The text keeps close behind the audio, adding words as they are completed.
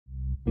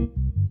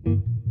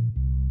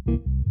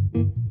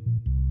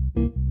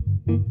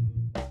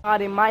Hi,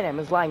 my name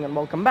is Lang and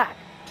welcome back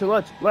to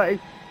Let's Play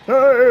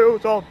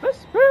Tales of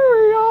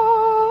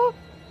Vesperia!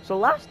 So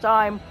last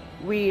time,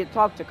 we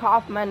talked to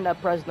Kaufman, the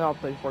president of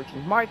the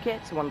Fortune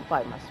Markets, one of the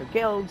five master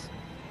guilds.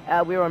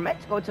 We were meant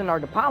to go to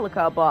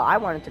Nardopolica, but I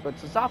wanted to go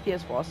to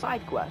Sophia's for a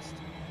side quest.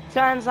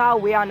 Turns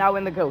out we are now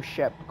in the ghost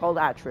ship called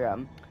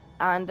Atrium.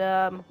 And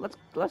let's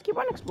keep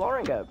on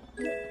exploring it.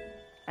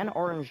 An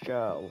orange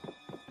gel.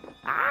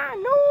 Ah,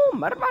 no,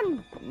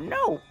 Merman,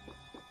 no!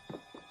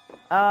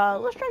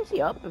 Let's try and see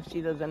up if see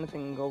there's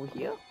anything over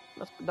here.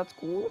 That's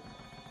cool.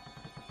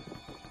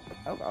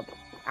 Oh god.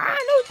 Ah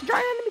no, it's a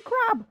giant enemy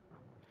crab!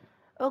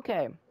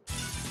 Okay.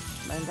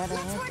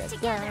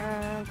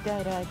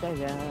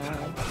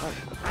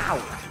 Ow!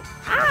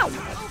 Ow!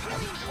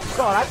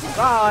 God, I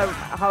forgot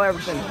how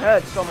everything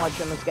hurts so much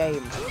in this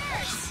game.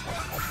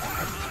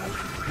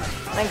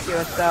 Thank you,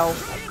 Estelle.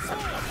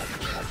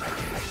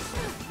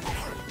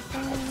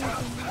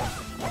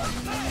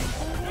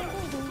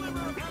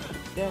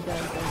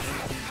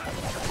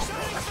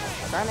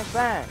 Shining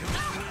Fang!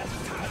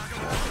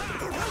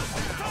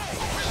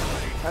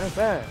 Shining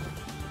Fang!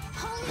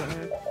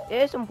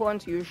 It is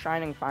important to use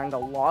Shining Fang a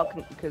lot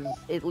because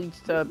it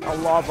leads to a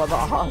lot of other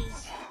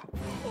arts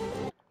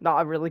that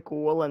are really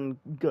cool and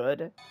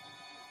good.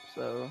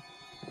 So,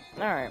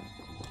 alright.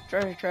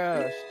 Treasure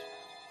chest.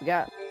 We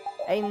got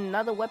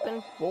another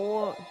weapon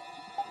for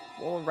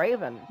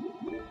Raven.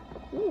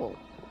 Cool.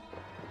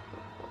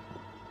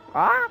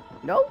 Ah,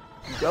 no.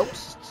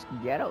 Ghosts,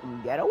 get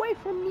away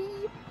from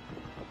me.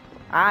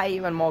 Ah,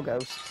 even more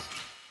ghosts.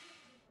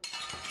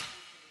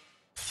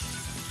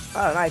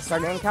 Oh, nice,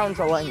 start getting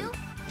counseling.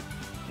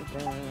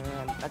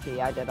 Okay,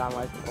 yeah, I did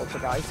analyze the culture,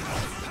 guys.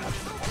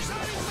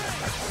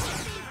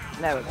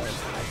 There we go.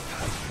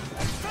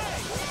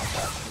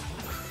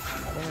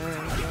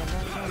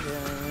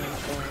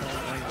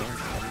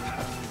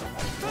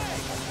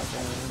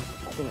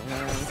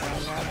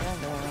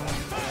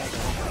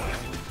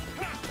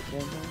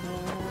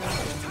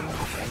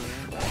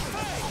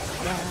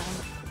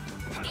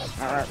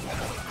 Alright.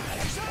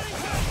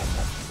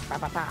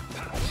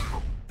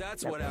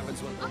 That's what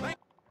happens when...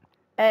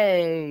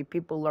 Hey,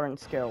 people learn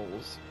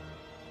skills.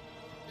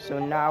 So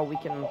now we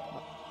can...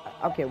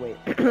 Okay, wait.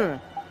 We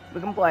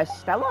can play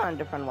Stella on a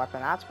different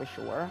weapon, that's for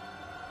sure.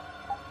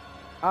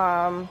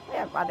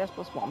 Yeah, Gladius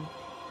 +1.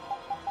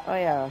 Oh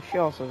yeah, she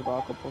also has got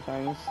a couple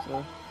things,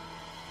 so...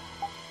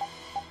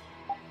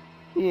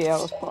 Yeah,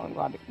 let's put on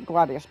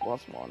Gladius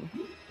 +1.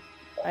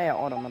 Oh yeah,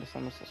 auto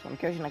medicine is this one.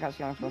 Occasionally I got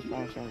healing +1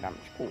 healing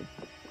damage. Cool.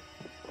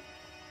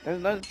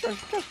 There's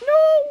just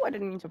no! I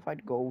didn't mean to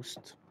fight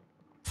Ghost.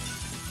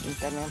 Let's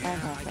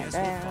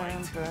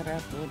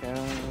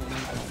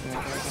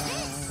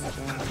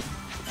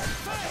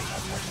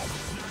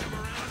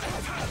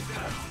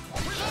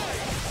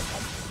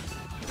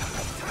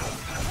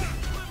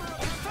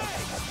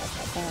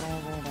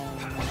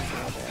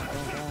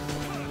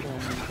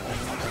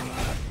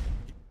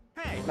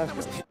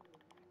go.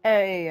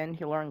 Hey, and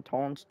he learned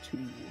taunts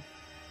too.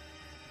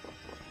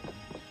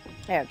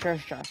 Yeah,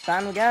 treasure chest.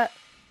 Time we got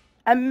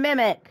a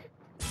mimic.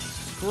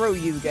 Screw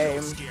you,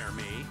 game. Don't scare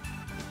me.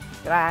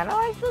 Did I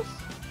analyze this?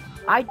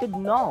 I did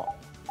not.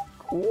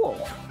 Cool.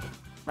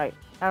 Right,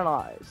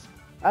 analyze.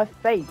 A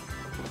fake.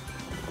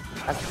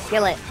 A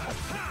skillet.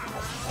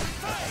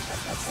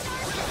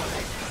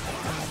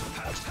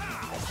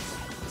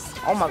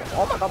 Oh my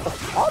god, the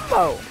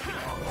combo!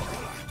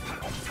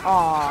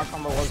 Aw,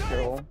 combo was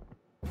cool.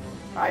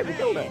 Alright, we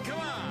killed it. Come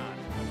on.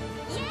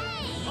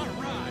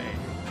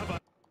 Alright.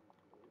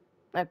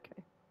 Okay.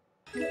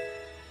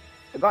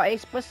 We got a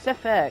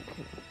specific.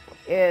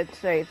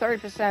 It's a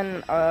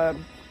 30%,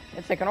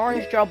 it's like an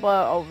orange jumper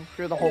over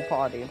through the whole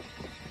party.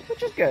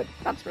 Which is good.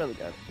 That's really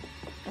good.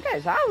 Okay,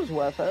 so that was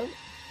worth it.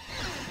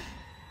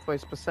 For a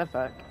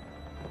specific.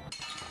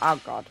 Oh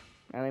god.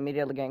 I'm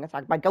immediately getting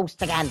attacked by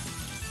ghosts again.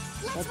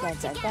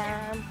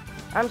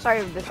 I'm sorry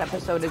if this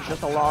episode is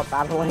just a lot of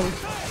battling.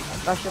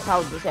 That's just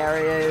how this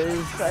area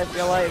is, I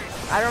feel like.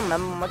 I don't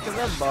remember much of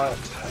it, but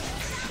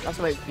that's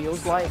what it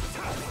feels like.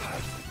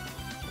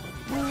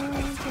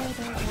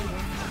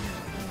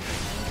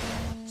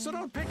 So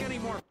don't pick any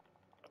more.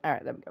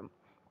 Alright, there we go.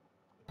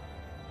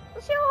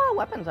 Let's see how our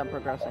weapons are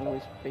progressing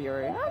with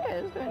Fury.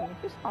 Okay,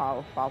 he's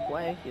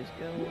halfway, he's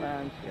good,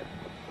 and good.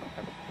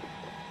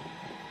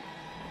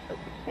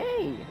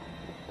 Okay.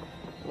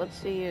 Let's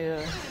see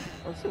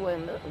what's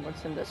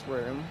in this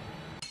room.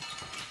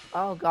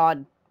 Oh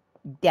god.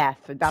 Death.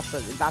 That's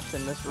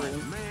in this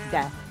room.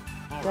 Death.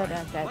 Let's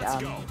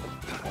go.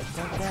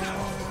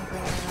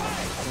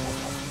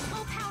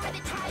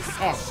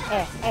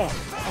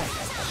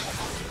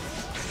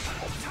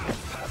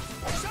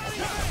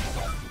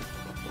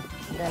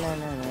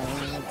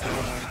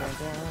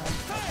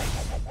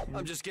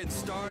 I'm just getting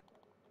started.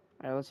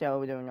 Alright, let's see how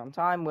we're doing on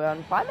time. We're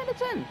on 5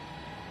 minutes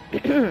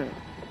in.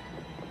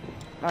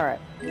 Alright.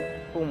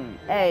 Boom.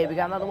 Hey, we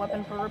got another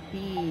weapon for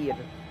repeat.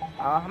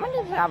 How many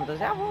does he have? Does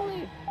he have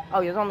only... Oh,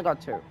 he's only got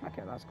 2.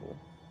 Okay, that's cool.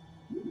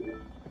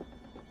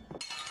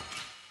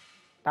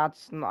 I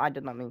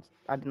did not mean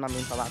for that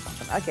to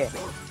happen. Okay.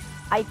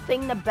 I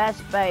think the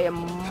best bet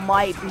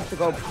might be to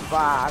go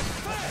back.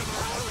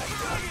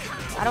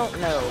 I don't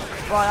know,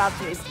 but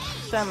it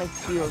certainly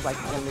feels like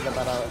it's gonna be the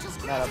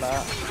better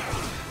bet.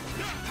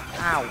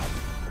 Ow.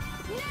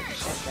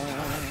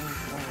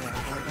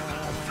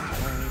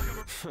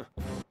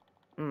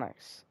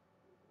 Nice.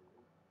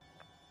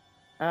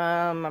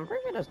 I'm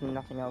pretty sure there's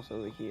nothing else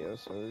over here,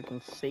 so we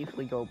can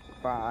safely go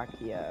back,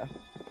 yeah.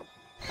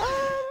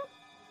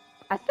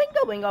 I think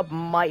going up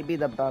might be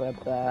the better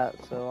bet,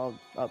 so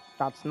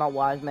that's not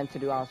what I was meant to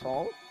do,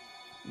 asshole.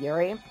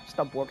 Yuri,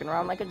 stop walking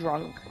around like a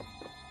drunk.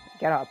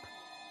 Get up.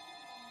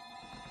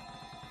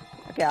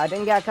 Okay, I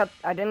didn't get a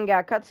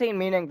cutscene,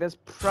 meaning this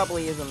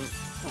probably isn't.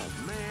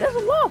 There's a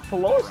lot of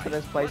floors to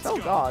this place. Oh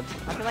god,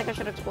 I feel like I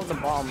should explode the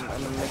bomb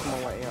and then make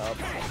my way up.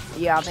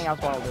 Yeah, I think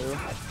that's what I'll do.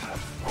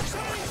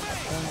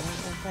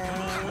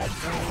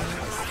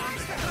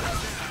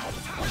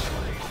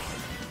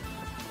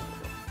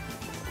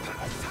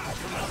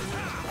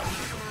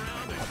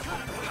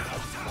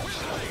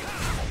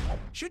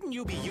 Shouldn't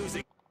you be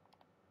using?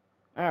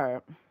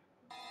 Alright.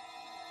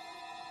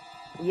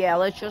 Yeah,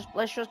 let's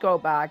just go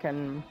back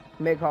and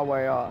make our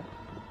way up.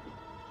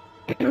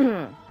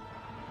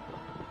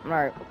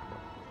 Right.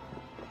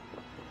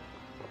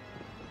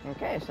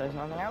 Okay, so there's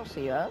nothing else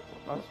here.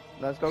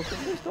 Let's go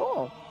through this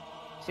door.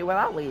 See where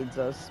that leads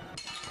us.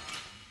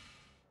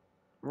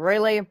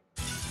 Really?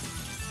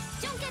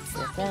 Don't get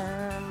sloppy.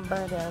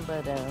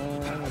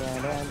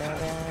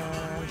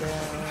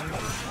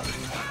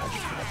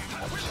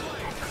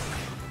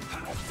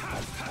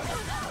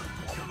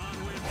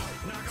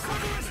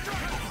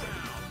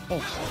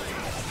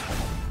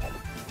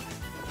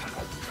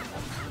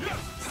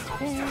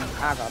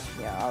 Ah, god,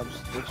 yeah, I'll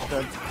just switch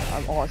to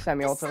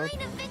semi-auto.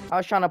 I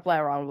was trying to play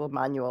around with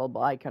manual,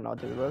 but I cannot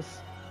do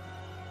this.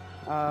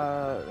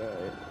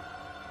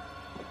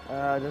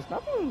 There's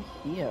nothing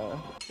here.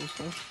 There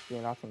seems to be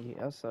nothing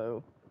here,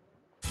 so...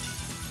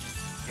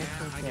 Yeah,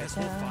 I guess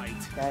we'll fight.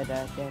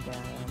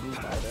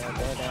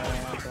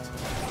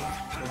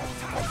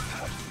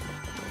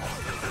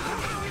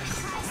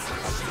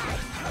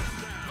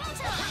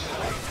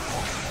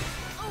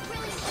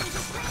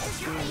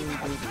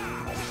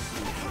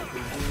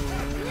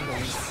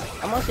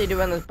 I'm mostly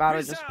doing this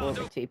battle just for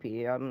the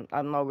TP.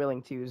 I'm not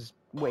willing to use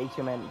way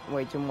too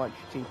much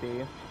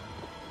TP.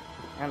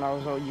 And I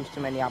also used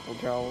too many apple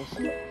gels.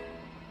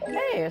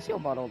 Hey, a seal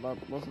bottle that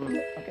wasn't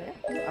okay.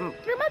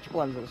 3 magic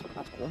lenses.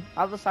 That's cool.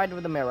 Other side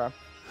with the mirror.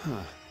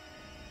 Huh.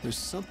 There's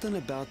something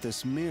about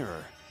this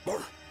mirror.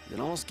 It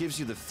almost gives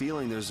you the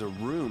feeling there's a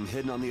room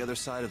hidden on the other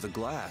side of the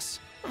glass.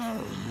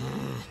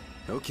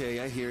 Okay,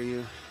 I hear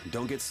you.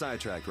 Don't get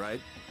sidetracked,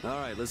 right? All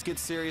right, let's get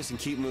serious and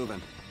keep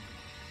moving.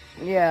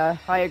 Yeah,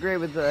 I agree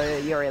with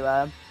Yuri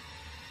there.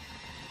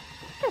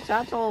 Guess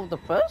that's all of the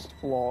first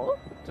floor.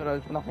 So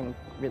there's nothing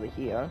really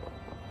here.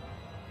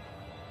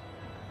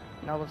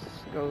 Now let's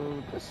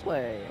go this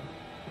way.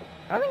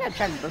 I think I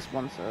checked this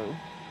one, so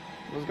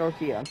let's go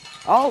here.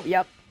 Oh,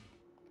 yep.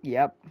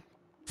 Yep.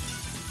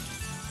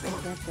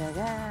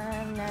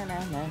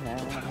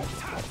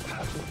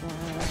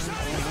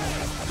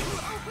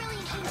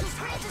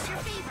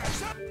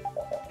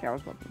 Okay, I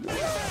was about to...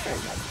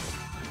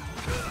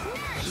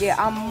 Yeah,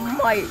 I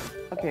might...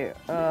 Okay,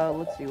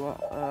 let's see, what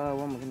am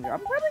I gonna do? I'm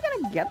probably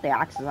gonna get the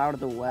axes out of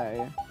the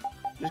way.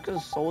 Just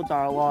because swords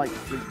are a lot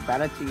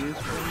better to use,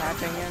 in my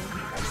opinion.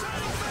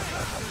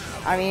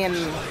 I mean...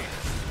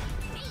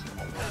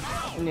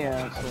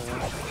 Yeah, so...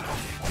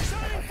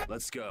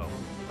 Let's go.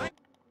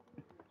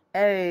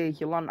 Hey,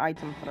 he'll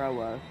item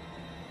thrower.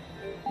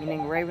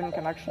 Meaning Raven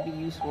can actually be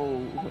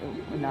useful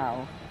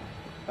now.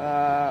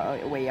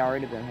 Wait, I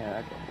already been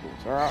here. Okay, cool.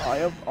 So I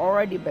have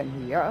already been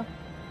here.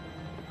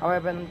 Have I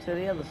been to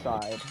the other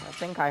side? I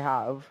think I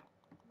have.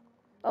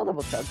 I'll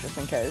double check just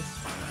in case.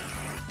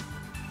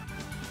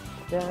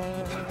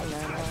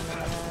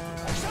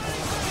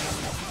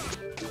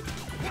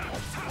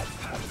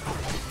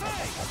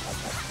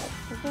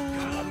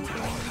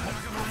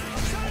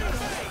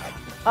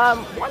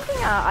 One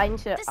thing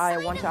I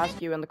want to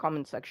ask you in the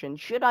comment section,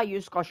 should I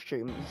use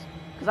costumes?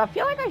 Because I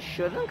feel like I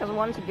shouldn't, because I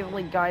want to give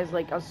like guys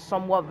like a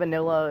somewhat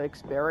vanilla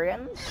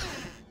experience.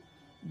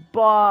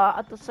 But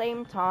at the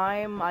same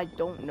time, I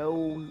don't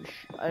know,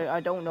 I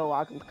don't know,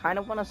 I kind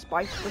of want to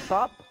spice this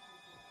up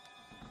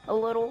a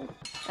little.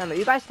 I don't know,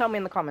 you guys tell me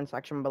in the comment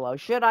section below,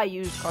 should I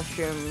use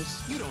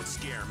costumes, You don't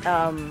scare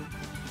me.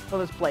 for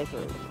this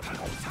playthrough?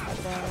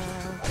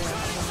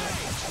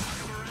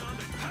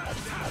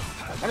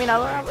 I mean,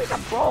 I think I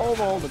brought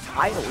all the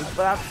titles,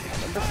 but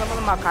some of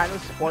them are kind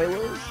of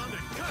spoilers,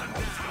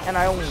 and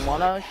I don't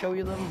want to show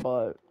you them,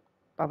 but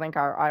I think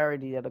I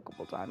already did a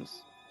couple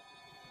times.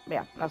 But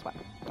yeah, that's fine.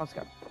 Let's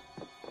go.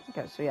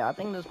 Okay, so yeah, I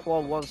think this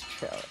floor was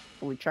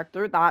fully checked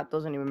through. That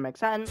doesn't even make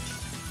sense.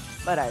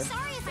 But I...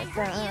 Sorry if I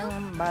hurt you.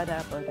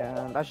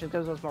 That just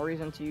gives us more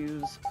reason to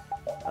use,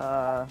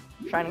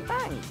 Shining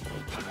Fang.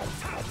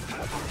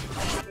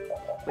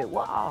 Wait,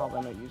 what? Oh,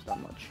 I don't use that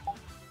much.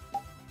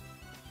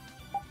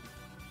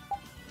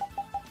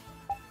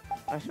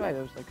 I swear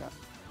there was like a...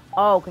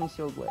 Oh,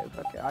 concealed wave.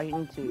 Okay, I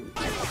need to...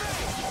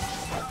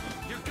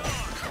 You're gone.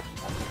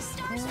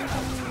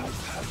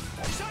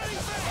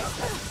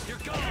 You're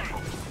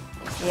gone.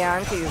 Yeah, I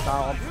need to use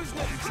all.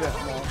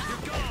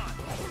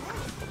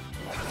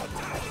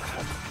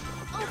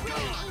 Oh,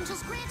 brilliant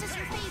angels, grant us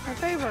your favor. My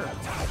favorite.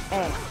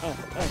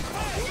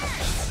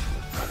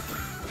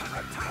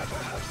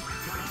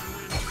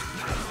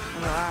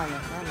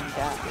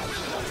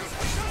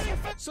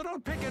 So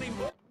don't pick any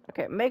more.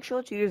 Okay, make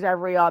sure to use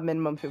every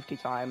minimum 50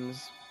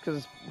 times,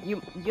 because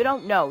you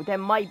don't know, there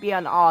might be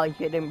an R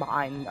hidden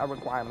behind a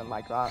requirement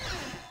like that.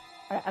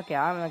 Okay,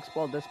 I haven't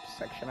explored this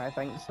section, I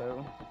think,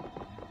 so...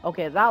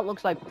 Okay, that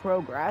looks like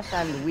progress,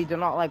 and we do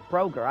not like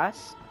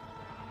progress.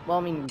 Well,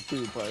 I mean, we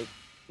do, but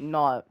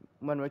not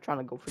when we're trying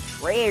to go for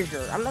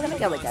treasure. I'm not gonna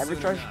get, like, every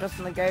treasure just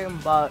in the game,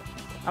 but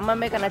I'm gonna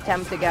make an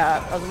attempt to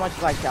get as much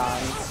as I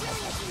can.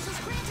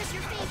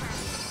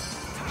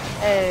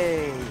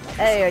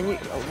 Hey, a new,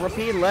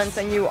 repeat learns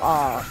a new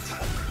art.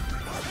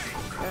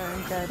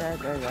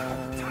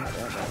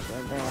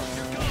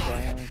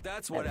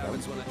 That's what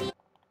happens when I...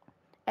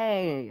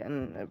 Hey,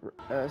 and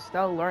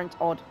Stella learned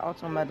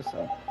auto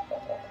medicine.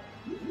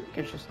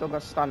 Okay, she still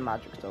got stun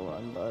magic to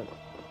learn, but...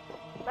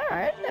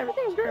 Alright,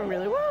 everything's going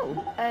really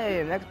well.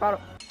 Hey, next battle...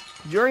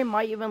 Yuri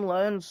might even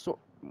learn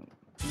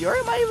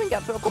Yuri might even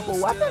get to a couple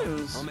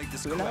weapons. I'll make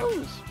this Who quick.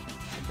 knows?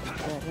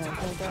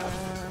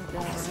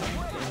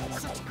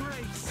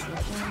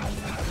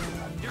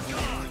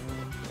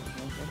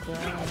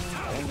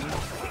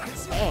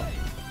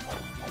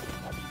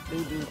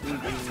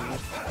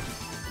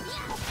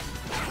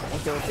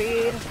 Thank you,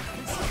 Repeat.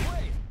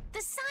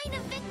 The sign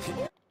of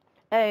victory.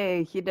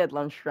 Hey, he did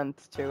learn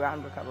strength too,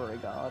 and recovery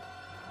guard.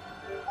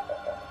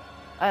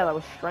 Hey, that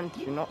was strength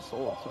 2, not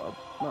swords up.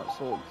 Not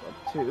swords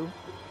up 2.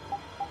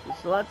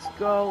 So let's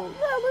go.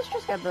 Yeah, let's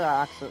just get the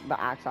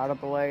axe out of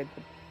the way.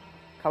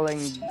 Culling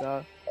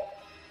the.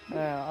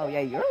 Oh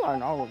yeah, you're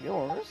learning all of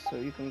yours, so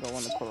you can go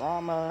on the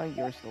Kurama.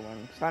 You're still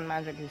learning Sun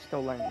Magic. You're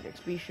still learning the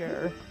XP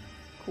share.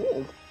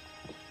 Cool.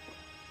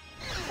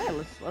 Hey,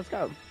 let's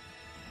go.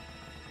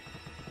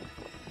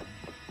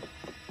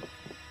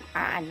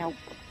 Ah, no.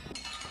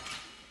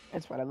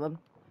 It's whatever.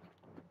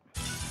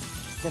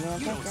 You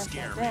don't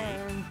scare me.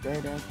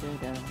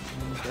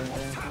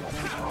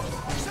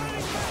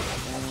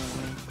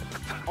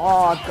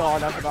 Oh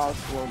god, I forgot how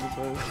slow this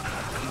is.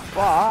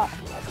 But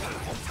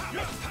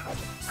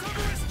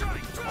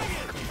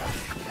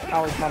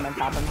that was moment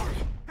happened.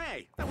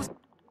 Hey, that was...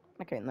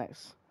 Okay,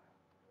 nice.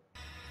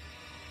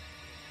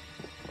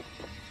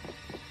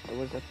 There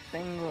was a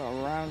thing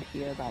around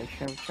here that I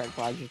should have checked,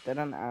 but I just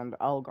didn't, and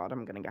oh god,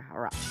 I'm gonna get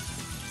harassed.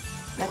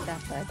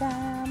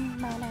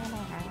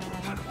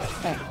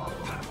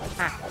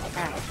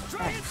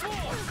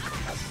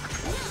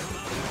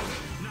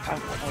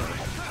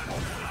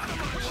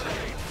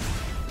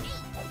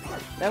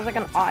 There's like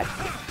an odd.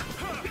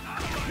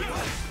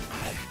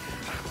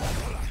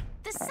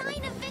 The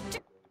sign of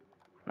victory.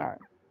 Alright.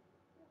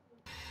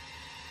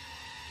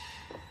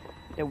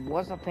 There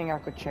was a thing I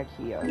could check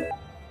here.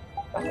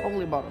 I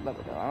probably bought it. There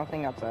we go. I don't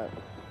think that's it.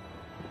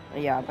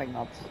 Yeah, I think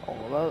that's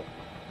all of it.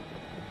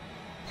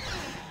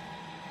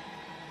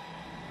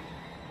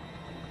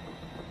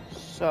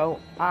 So,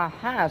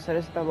 so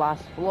this is the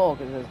last floor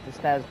because the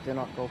stairs do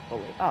not go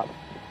fully up.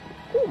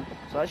 Cool.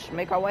 So let's just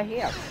make our way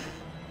here.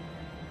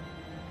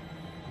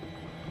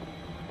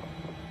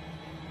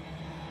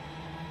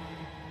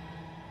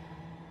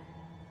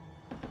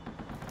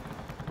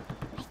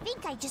 I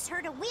think I just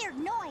heard a weird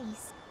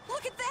noise.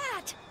 Look at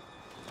that!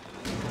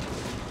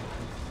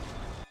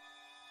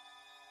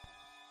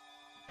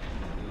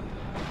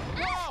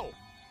 Whoa!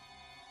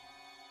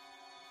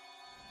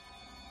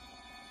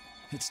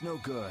 It's no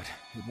good.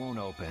 It won't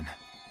open.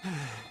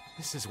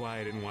 This is why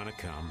I didn't want to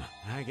come.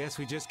 I guess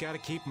we just gotta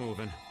keep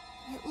moving.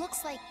 It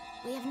looks like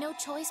we have no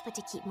choice but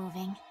to keep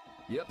moving.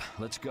 Yep,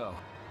 let's go.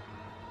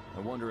 I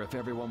wonder if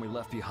everyone we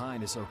left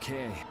behind is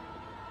okay.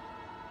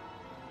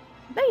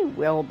 They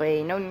will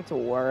be. No need to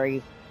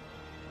worry.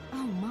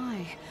 Oh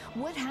my,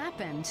 what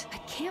happened? I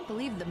can't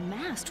believe the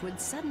mast would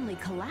suddenly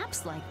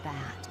collapse like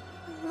that.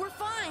 We're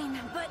fine,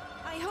 but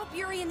I hope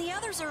Yuri and the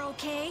others are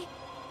okay.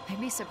 I'd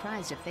be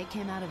surprised if they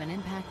came out of an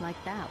impact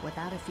like that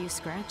without a few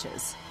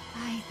scratches.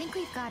 I think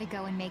we've got to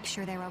go and make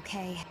sure they're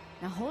okay.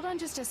 Now hold on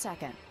just a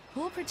second.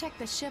 Who'll protect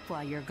the ship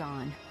while you're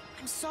gone?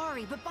 I'm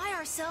sorry, but by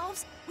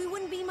ourselves, we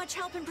wouldn't be much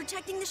help in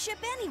protecting the ship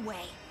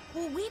anyway.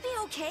 Will we be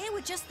okay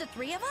with just the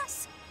 3 of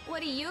us?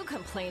 What are you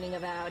complaining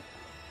about?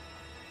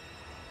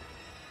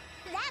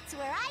 That's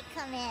where I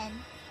come in.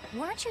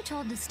 Weren't you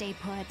told to stay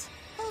put?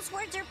 Those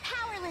words are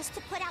powerless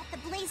to put out the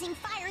blazing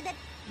fire that...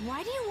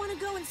 Why do you want to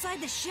go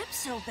inside the ship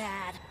so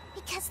bad?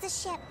 Because the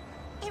ship,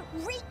 it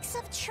reeks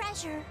of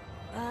treasure.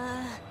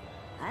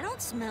 I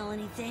don't smell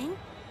anything.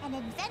 An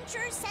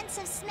adventurer's sense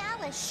of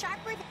smell is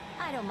sharper than...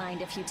 I don't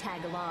mind if you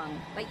tag along,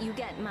 but you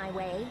get in my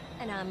way,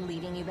 and I'm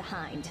leaving you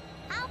behind.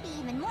 I'll be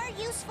even more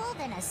useful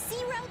than a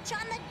sea roach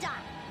on the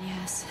dock.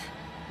 Yes,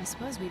 I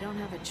suppose we don't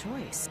have a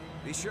choice.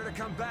 Be sure to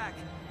come back.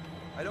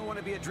 I don't want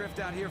to be adrift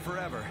out here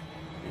forever.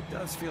 It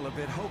does feel a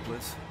bit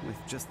hopeless with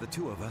just the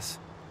two of us.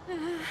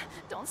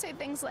 Don't say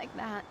things like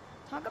that.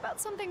 Talk about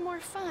something more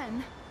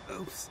fun.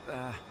 Oops,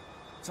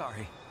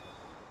 sorry.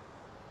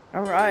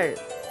 Alright.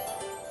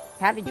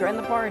 Patty, join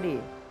the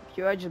party.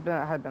 You had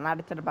been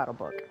added to the battle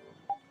book.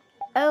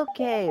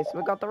 Okay, so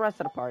we got the rest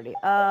of the party.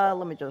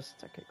 Let me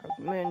just... Okay, cross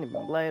the moon,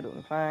 Moon Blade,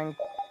 Moon Fang.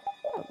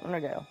 Oh, there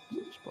we go.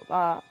 Just put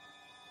that.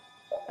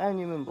 And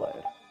new Moon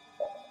Blade.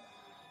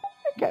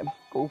 Okay,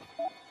 cool.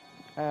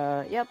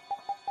 Yep.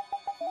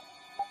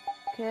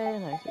 Okay,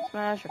 nice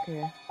smash,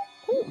 okay.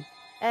 Cool.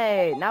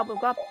 Hey, now we've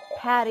got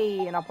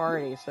Patty in our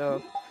party,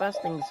 so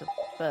first things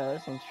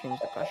first, let's change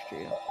the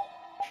costume.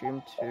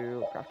 Costume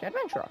to Crafty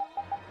Adventurer.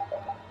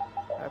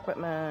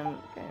 Equipment,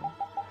 okay.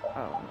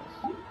 Oh,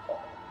 nice.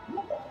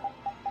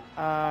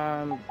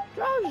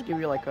 I'll just give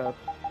you like a,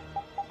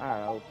 I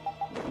don't know,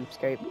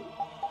 beefscape.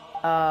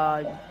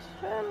 In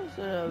terms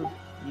of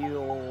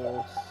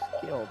your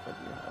skill, what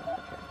do you have?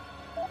 Okay.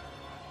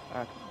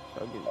 Okay,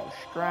 so I'll give you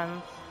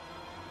strength,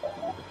 I'll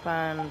give you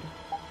defend,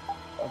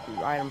 I'll give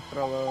you item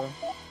thrower.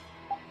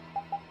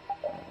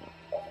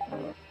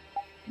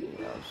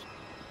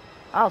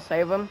 I'll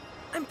save him.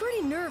 I'm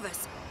pretty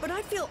nervous, but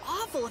I'd feel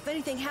awful if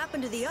anything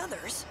happened to the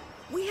others.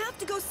 We have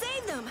to go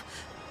save them.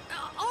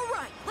 All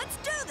right, let's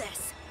do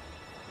this.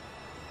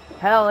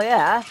 Hell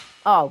yeah.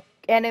 Oh,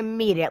 and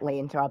immediately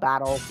into a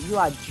battle. You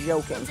are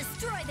joking. We'll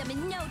destroy them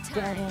in no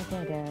time.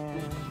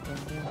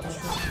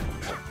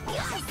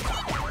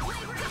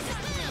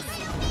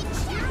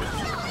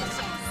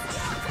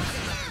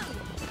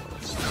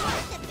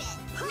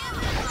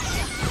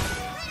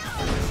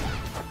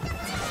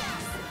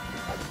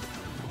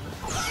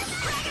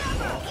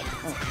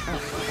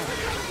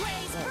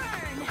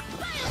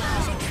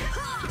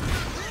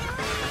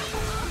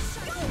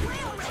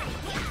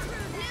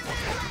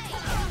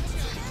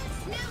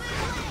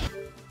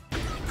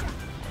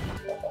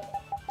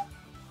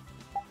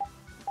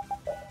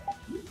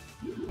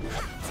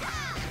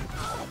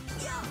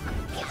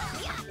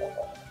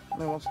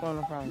 What's going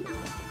on front?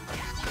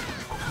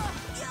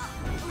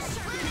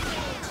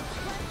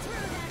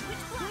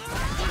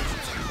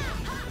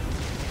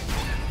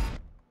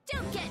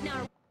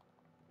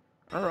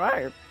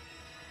 Alright.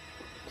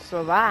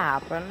 So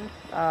that happened.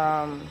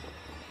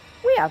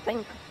 Yeah, I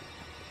think...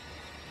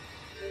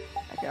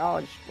 Okay,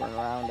 I'll just run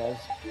around as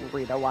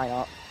Rita, why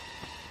not?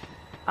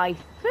 I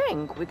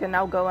think we can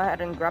now go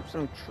ahead and grab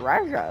some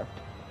treasure.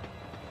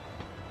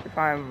 If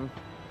I'm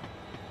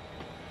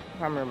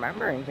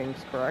remembering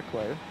things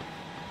correctly.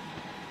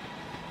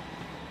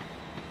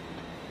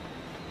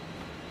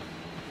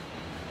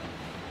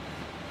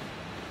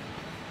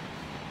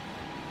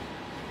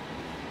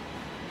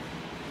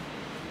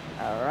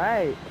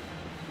 Alright.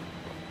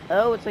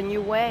 Oh, it's a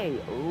new way.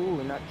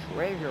 Ooh, not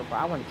treasure, but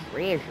I want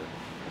treasure.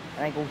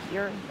 Can I go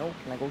here? No.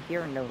 Can I go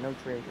here? No, no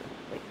treasure.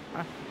 Wait,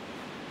 huh?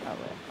 Oh,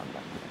 wait, I'm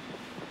back here.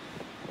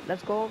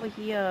 Let's go over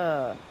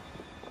here.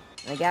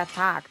 I got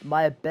attacked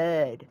by a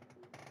bird.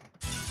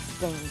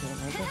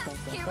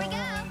 Here we go.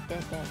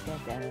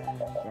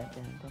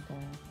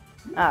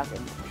 Ah, okay,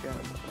 sure.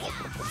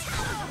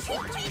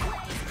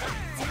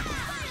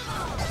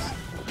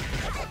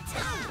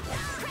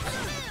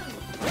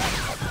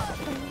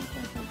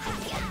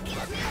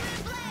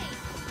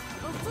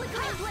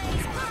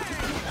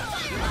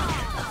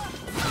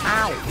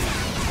 Ow!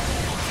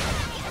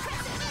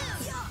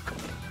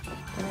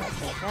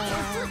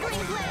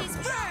 Flickering blaze,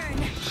 burn!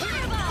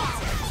 Fireball!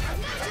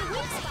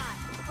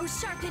 Oh,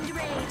 sharpened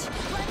rage!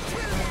 Blood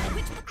through that!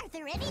 Which are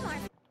there any more?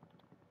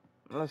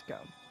 Let's go.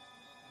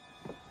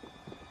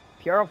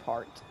 Pure of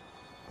heart.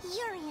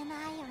 Yuri and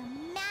I are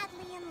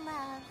madly in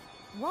love.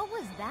 What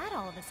was that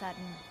all of a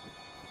sudden?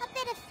 A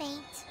bit of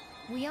fate.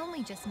 We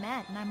only just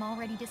met and I'm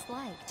already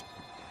disliked.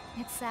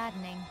 It's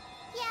saddening.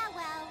 Yeah,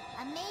 well,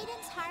 a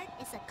maiden's heart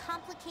is a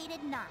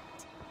complicated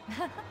knot.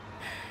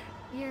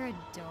 You're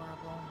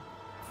adorable.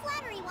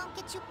 Flattery won't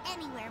get you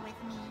anywhere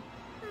with me.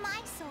 My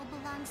soul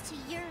belongs to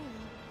Yuri.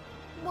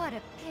 What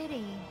a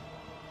pity.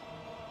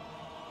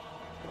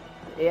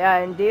 Yeah,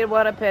 indeed,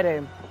 what a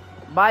pity.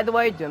 By the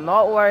way, do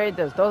not worry,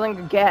 this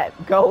doesn't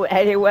go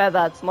anywhere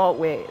that's not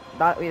weird.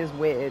 That is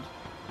weird.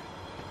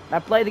 I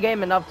played the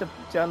game enough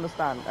to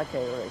understand.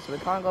 Okay, alright, so we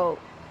can't go...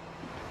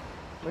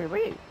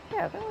 Wait.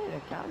 Yeah, I think we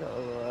can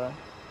go...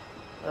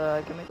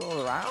 can we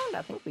go around?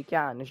 I think we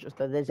can. It's just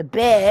that there's a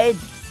bed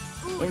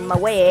in my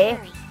way.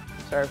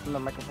 Sorry from the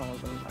microphone.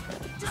 Okay.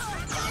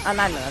 Ah,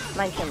 9 minutes.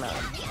 19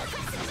 minutes.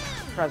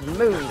 Press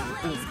move.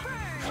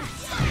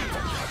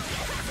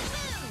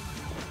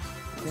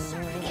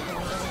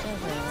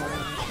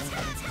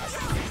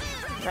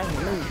 Press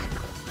move.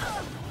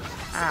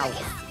 Ow.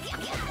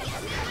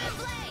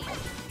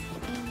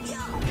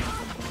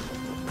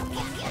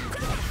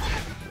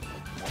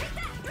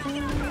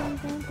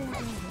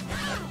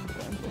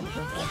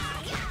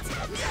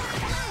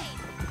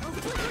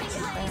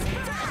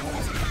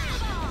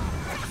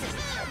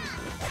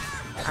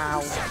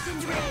 Ow.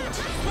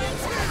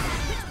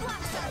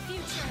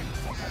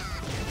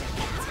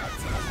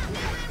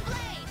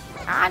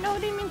 I know, I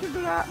didn't mean to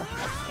do that.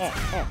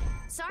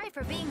 Sorry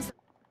for being so...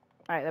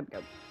 Alright, there we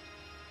go.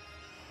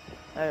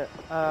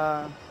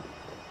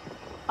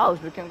 Oh,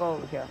 so we can go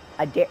over here.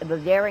 The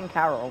Daring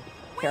Carol.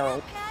 Wait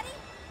up, Patty!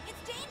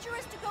 It's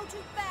dangerous to go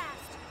too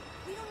fast.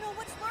 We don't know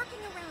what's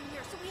lurking around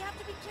here, so we have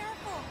to be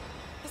careful.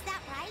 Is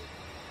that right?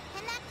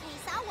 In that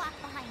case, I'll walk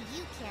behind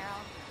you,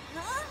 Carol.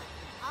 Huh?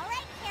 All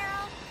right,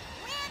 Carol.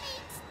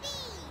 Ramming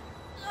speed!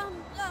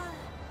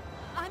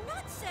 I'm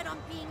not set on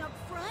being up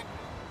front.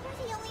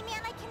 You're the only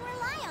man I can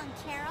rely on,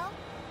 Carol.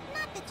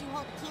 Not that you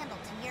hold a candle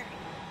to your...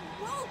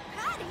 Whoa,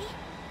 Patty!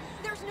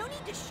 There's no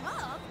need to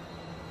shove.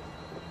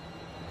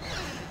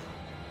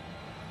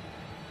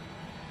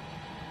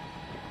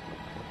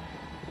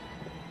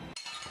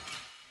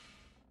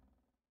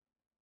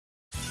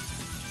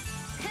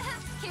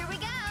 Here we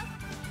go.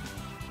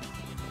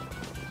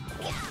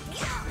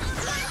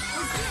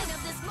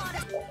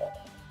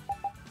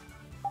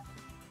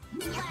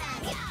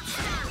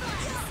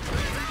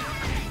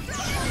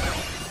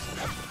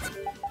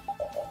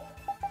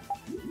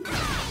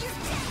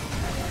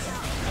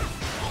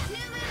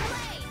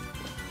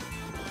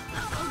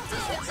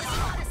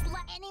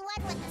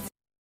 Anyone with a...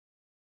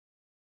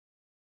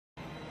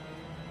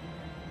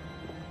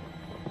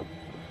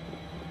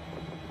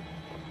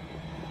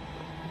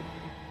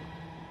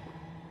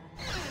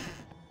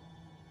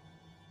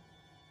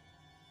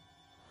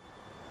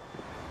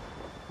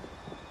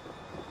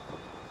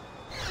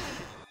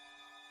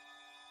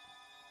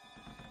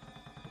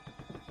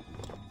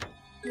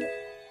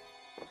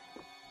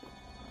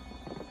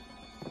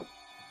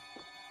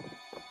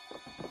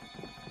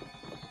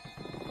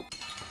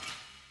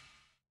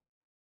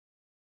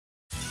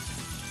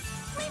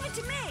 Leave it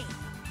to me.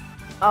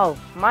 Oh,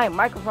 my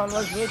microphone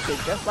was muted,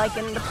 just like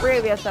in the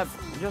previous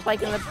just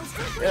like in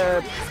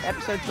the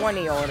episode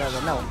 20 or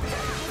whatever. No,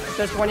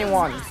 episode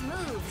 21.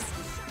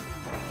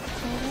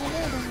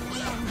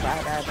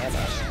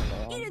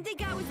 You didn't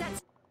think I was that...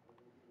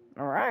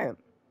 Alright.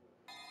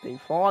 The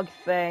fog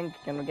thing.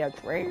 Can we get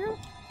treasure?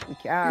 We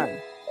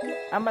can.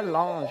 I'm a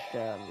launch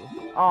shell.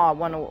 Oh,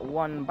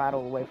 one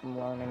battle away from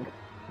learning.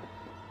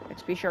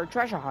 XP share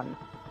treasure hunt.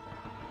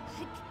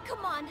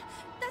 Come on,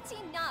 that's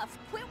enough.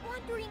 Quit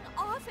wandering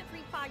off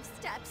every 5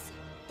 steps.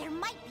 There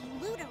might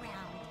be loot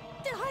around.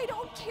 I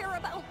don't care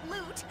about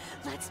loot.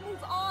 Let's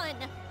move on.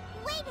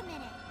 Wait a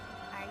minute.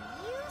 Are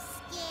you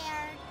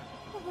scared?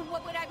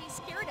 What would I be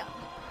scared of?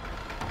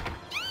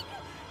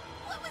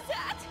 What was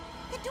that?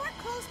 The door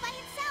closed by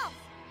itself.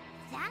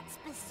 That's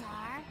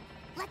bizarre.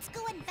 Let's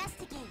go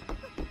investigate.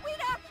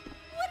 Wait up!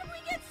 What if we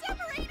get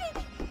separated?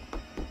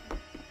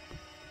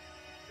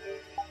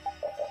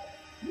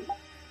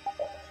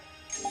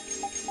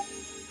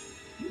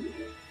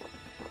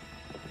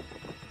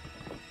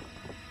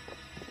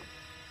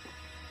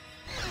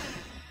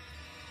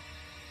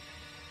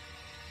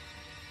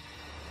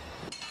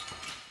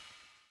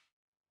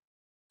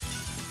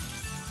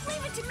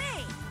 Leave it to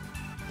me.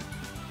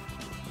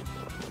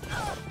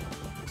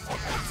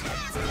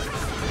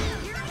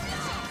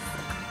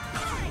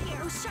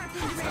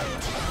 Sharpened rage.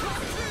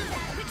 Run through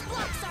that which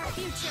blocks our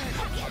future.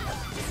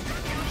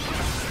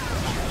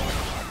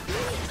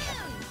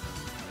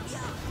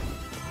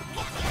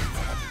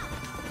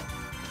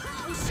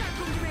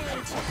 Sharpened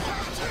rage.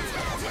 Run through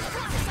that which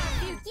blocks our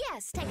future.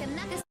 Yes, take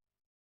another.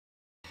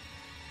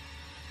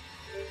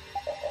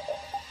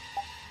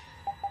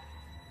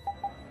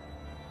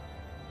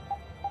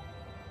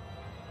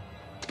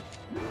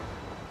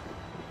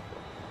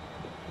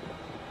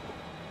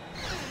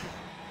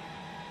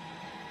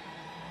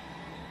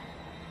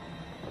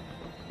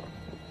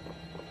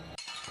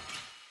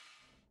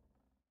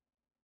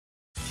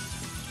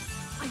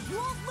 I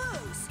won't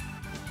lose.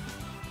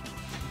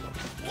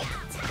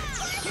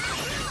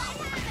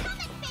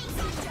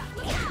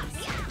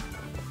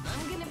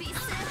 I'm gonna be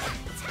sick.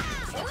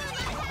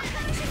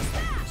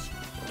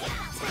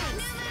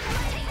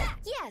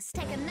 Yes,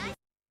 take a knife.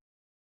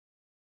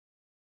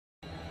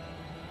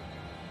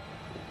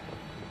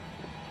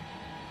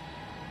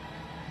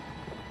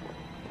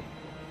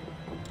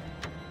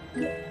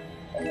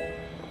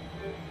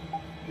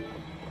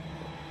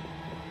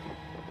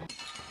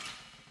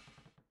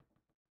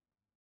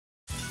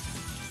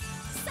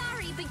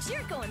 Sorry, but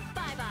you're going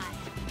bye-bye.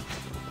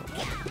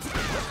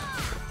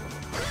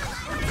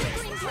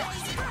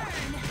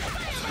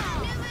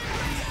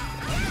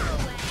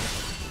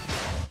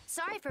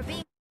 Sorry for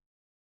being...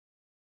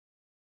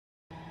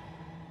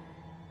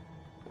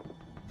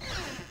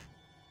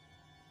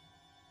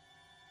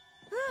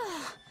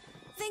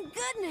 Thank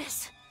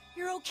goodness.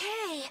 You're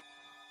okay.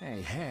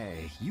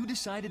 Hey, you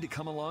decided to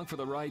come along for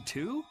the ride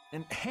too?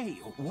 And hey,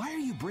 why are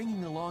you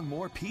bringing along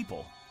more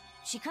people?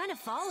 She kind of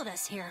followed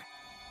us here.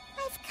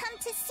 I've come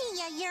to see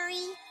ya,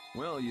 Yuri.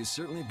 Well, you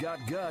certainly have got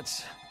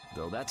guts,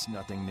 though that's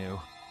nothing new.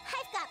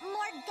 I've got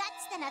more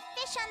guts than a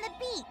fish on the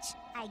beach.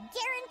 I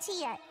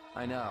guarantee it.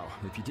 I know.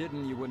 If you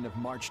didn't, you wouldn't have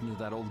marched into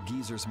that old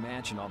geezer's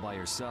mansion all by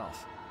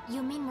yourself.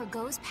 You mean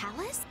Rago's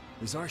palace?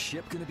 Is our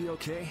ship gonna be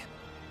okay?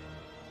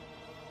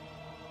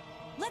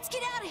 Let's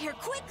get out of here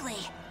quickly.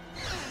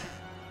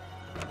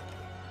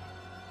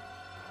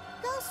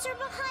 Ghosts are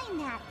behind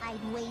that,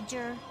 I'd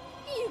wager.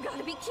 You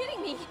gotta be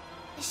kidding me!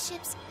 The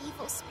ship's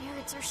evil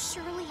spirits are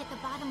surely at the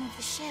bottom of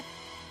the ship,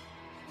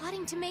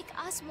 plotting to make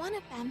us one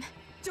of them.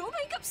 Don't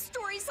make up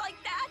stories like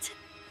that!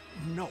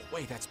 No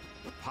way that's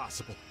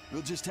possible.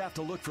 We'll just have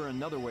to look for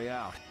another way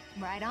out.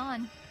 Right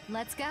on.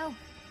 Let's go.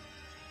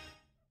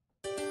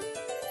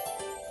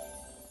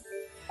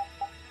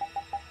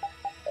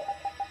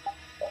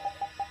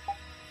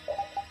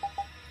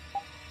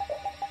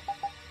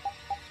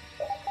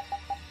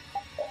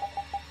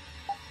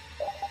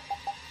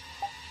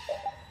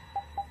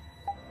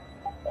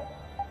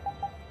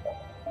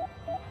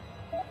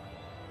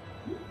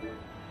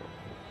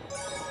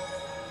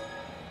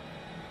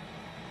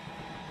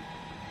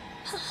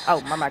 Oh,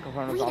 my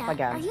microphone was off Rita,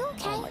 again. are you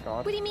okay? Oh my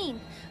god. What do you mean?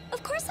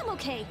 Of course I'm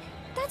okay.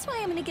 That's why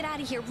I'm gonna get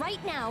out of here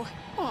right now.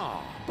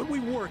 Aw, but we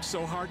worked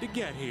so hard to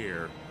get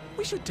here.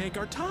 We should take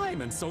our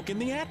time and soak in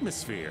the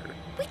atmosphere.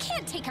 We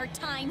can't take our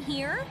time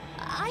here.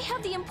 I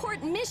have the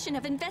important mission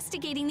of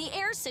investigating the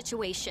air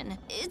situation.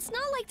 It's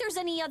not like there's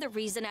any other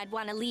reason I'd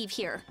want to leave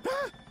here.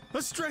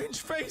 A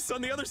strange face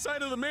on the other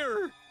side of the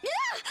mirror.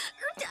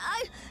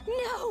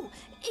 No,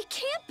 it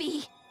can't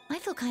be. I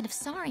feel kind of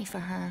sorry for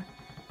her.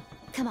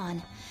 Come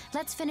on,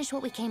 let's finish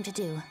what we came to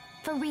do.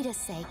 For Rita's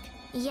sake.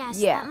 Yes,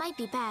 Yeah. that might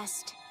be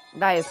best.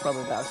 That is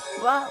probably best.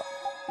 Well,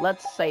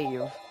 let's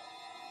save.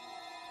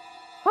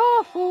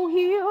 Awful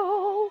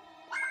heal.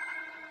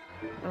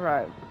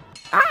 Alright.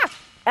 Ah!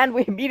 And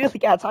we immediately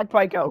get attacked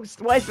by a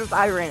ghost. Why is this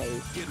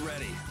irony? Get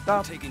ready.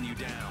 Stop. I'm taking you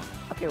down.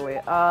 Okay,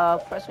 wait.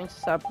 First we need to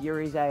set up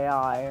Yuri's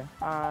AI.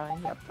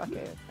 Yep,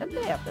 okay.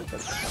 Yep,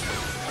 that's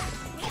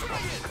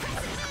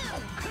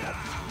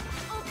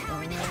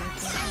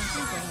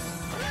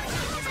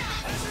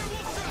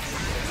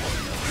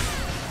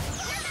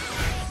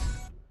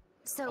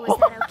So is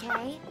that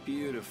okay?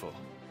 Beautiful.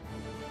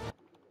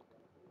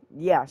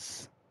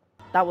 Yes.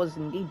 That was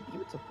indeed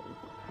beautiful.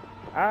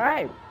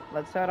 Alright,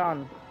 let's head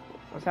on.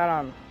 Let's head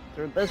on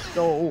through this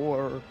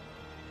door.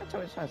 That's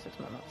always 6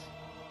 minutes.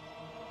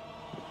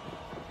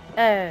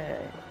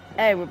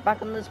 Hey, we're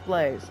back in this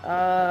place.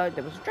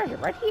 There was a treasure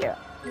right here.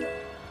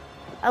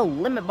 A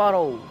limit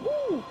bottle.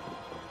 Woo!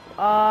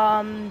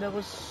 There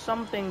was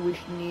something we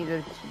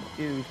needed to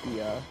do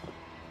here.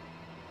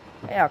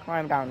 Yeah,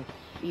 climb down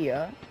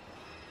here.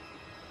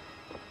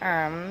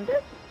 And...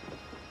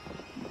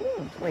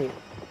 wait.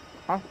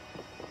 Huh?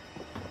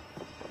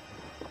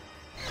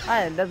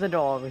 Ah, there's a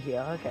door over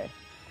here. Okay.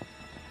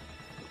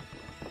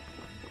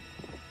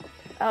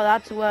 Oh,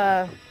 that's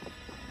where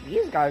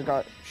these guys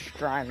got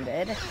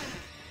stranded.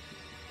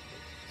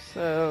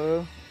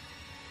 So...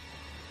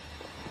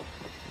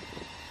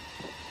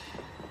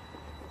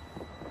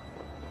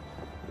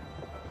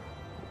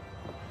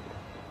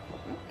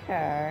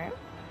 Okay.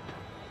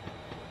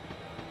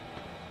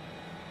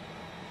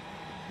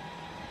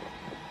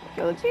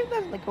 Okay, let's see if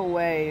there's like a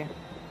way.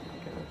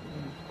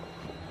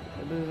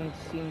 There doesn't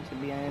seem to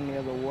be any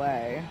other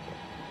way.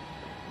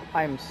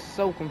 I'm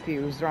so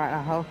confused right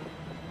now.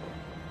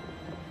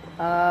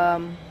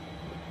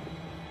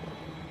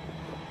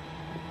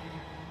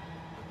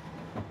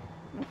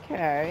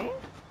 Okay.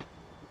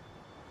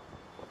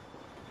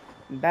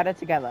 Better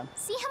together.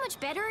 See how much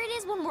better it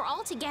is when we're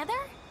all together?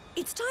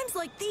 It's times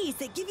like these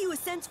that give you a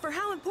sense for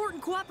how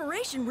important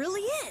cooperation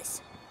really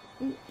is.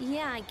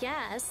 Yeah, I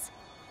guess.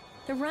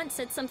 The runt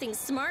said something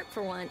smart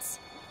for once.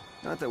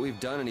 Not that we've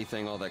done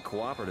anything all that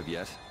cooperative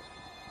yet.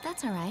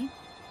 That's all right.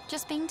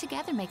 Just being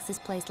together makes this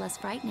place less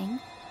frightening.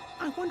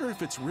 I wonder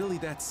if it's really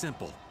that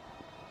simple.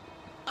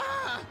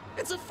 Ah!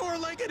 It's a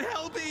four-legged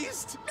hell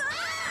beast!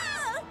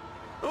 Ah!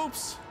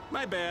 Oops,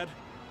 my bad.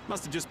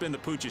 Must have just been the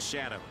pooch's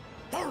shadow.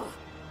 Oh,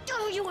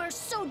 you are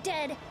so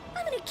dead!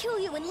 I'm gonna kill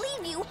you and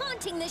leave you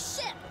haunting this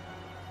ship!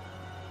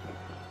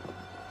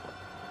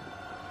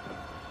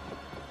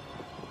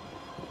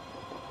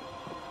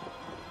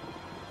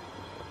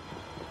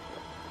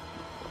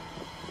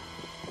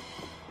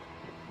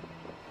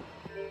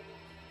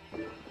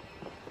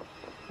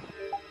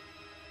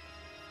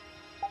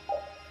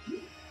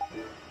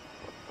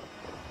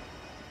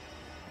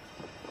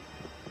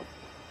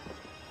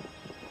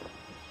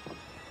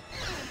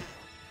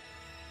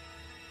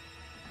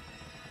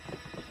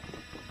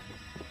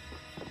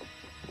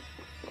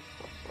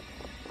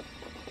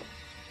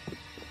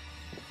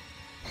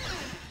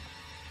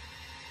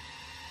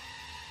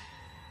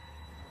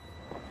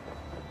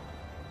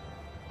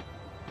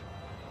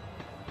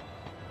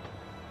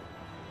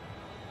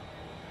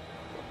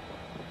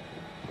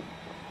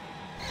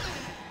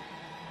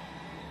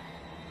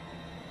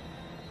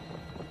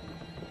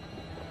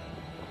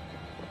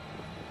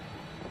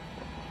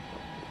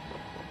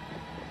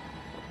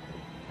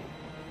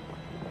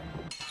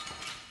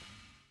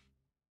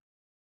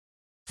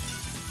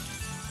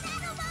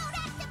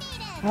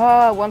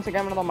 Once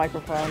again, another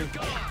microphone.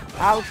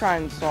 I'll try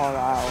and sort it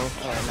out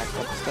next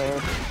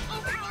episode.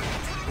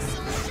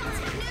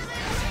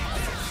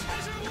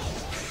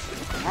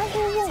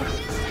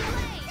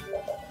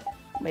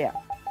 But yeah.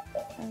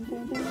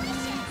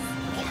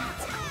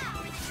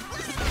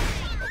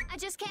 I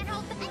just can't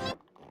hold the...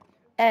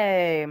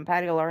 Hey, I'm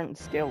Patty learned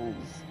skills.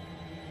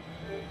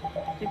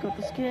 You got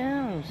the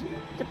skills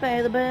to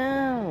pay the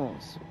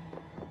bills.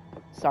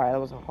 Sorry, that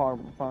was a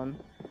horrible pun.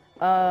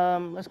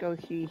 Let's go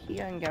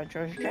here and get a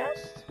treasure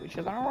chest, which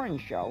is an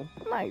orange shell.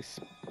 Nice.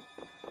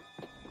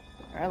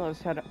 Alright,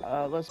 let's head,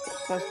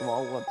 first of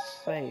all,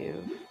 let's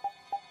save.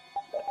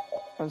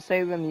 Let's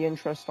save in the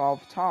interest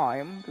of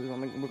time, because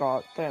we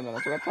got 30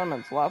 minutes, we got 10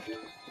 minutes left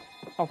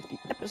of the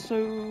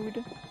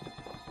episode.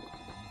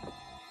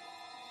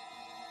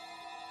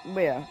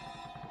 But yeah.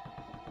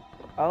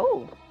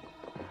 Oh.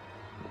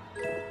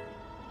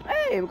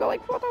 Hey, we got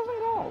like 4,000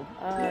 gold.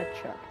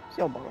 Check.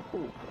 Seal bottle,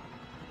 cool.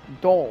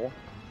 Door.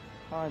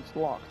 Oh, it's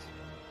locked.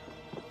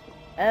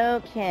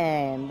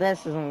 Okay,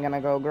 this isn't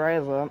gonna go great,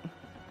 is it?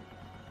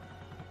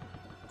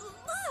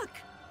 Look!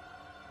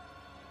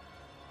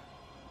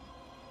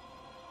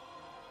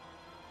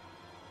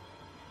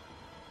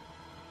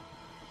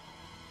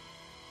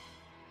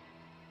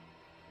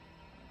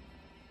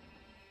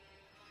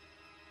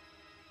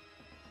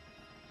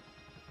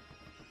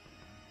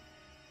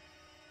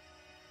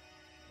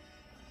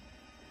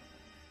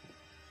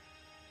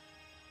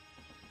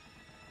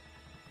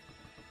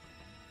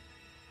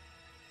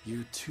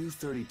 Year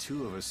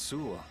 232 of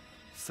Asula,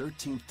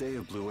 13th day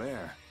of Blue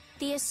Air.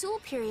 The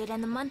Asul period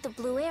and the month of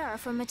Blue Air are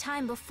from a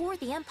time before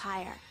the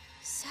Empire.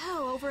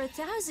 So, over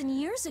 1,000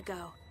 years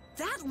ago.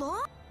 That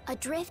long?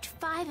 Adrift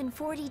 5 and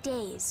 40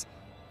 days.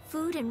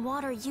 Food and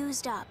water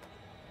used up.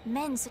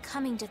 Men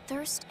succumbing to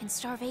thirst and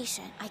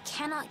starvation. I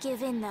cannot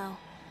give in, though.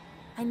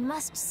 I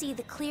must see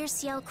the clear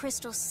Ciel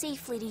crystal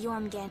safely to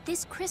Jormungand.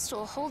 This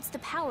crystal holds the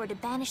power to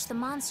banish the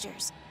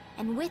monsters,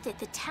 and with it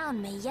the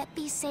town may yet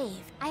be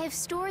saved. I have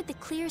stored the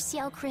clear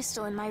Ciel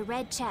crystal in my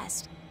red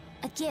chest,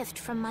 a gift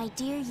from my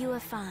dear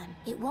Yuefan.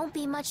 It won't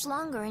be much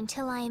longer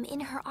until I am in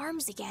her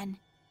arms again,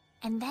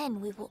 and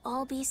then we will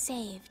all be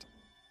saved.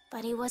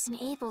 But he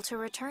wasn't able to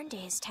return to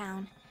his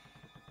town.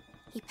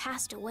 He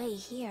passed away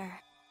here.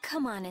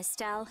 Come on,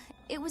 Estelle.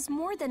 It was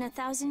more than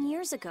 1,000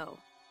 years ago.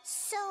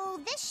 So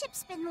this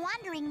ship's been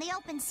wandering the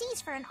open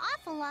seas for an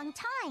awful long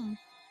time.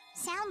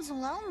 Sounds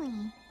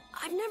lonely.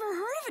 I've never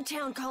heard of a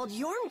town called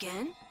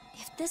Jormungand.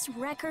 If this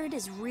record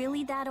is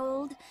really that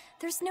old,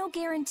 there's no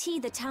guarantee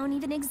the town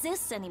even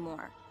exists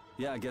anymore.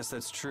 Yeah, I guess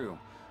that's true.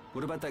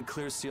 What about that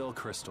clear seal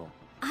crystal?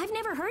 I've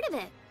never heard of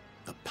it.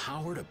 The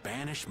power to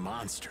banish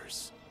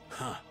monsters.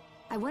 Huh.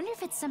 I wonder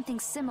if it's something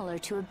similar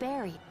to a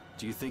berry.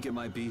 Do you think it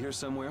might be here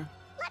somewhere?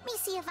 Let me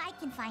see if I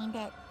can find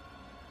it.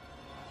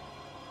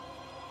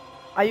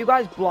 Are you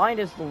guys blind?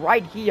 It's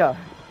right here.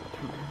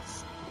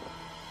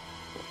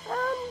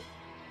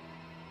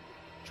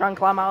 Try and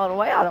climb out of the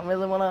way. I don't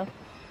really want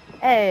to.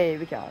 Hey,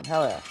 we can.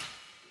 Hell yeah.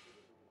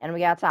 And we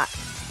got attacked.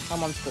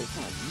 I'm on screen.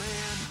 Oh,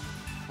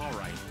 man. All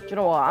right. Do you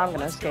know what? I'm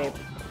gonna escape.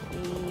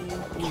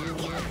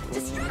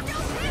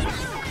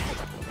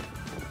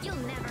 You'll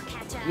never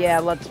catch us. Yeah,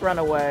 let's run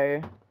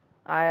away.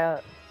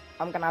 I'm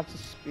gonna have to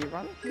speed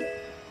run.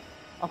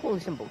 Oh, holy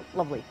symbol.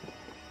 Lovely.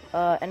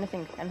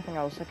 Anything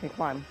else? Okay,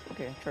 climb.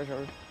 Okay,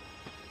 treasure.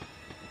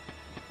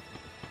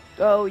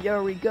 Go,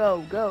 Yuri,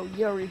 go, go,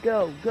 Yuri,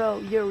 go, go,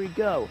 Yuri,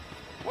 go.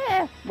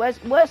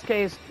 Worst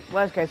case,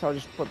 I'll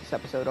just put this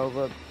episode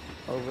over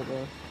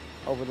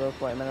the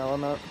flaming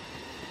element.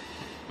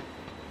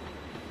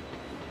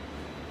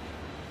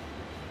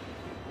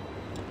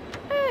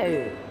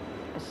 Hey,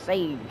 a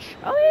sage.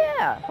 Oh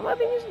yeah, have I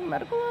been using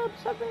medical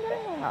herbs? I've been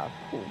getting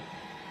cool.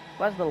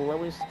 Where's the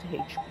lowest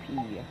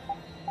HP?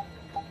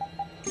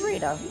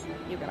 Rita,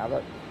 you can have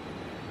it.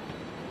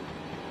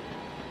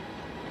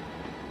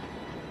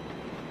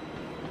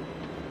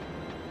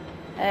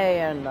 Hey,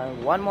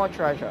 and one more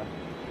treasure.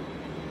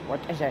 What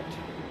is it?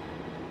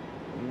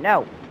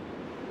 No.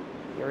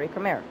 Yuri,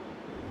 come here.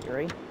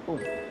 Yuri, boom.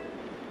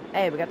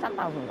 Hey, we got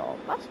 10,000 gold.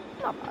 That's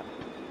not bad.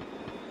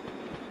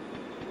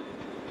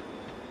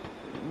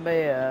 But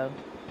yeah,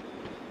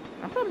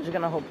 I'm probably just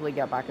gonna hopefully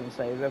get back and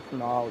save. If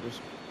not, I'll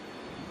just,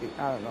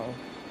 I don't know.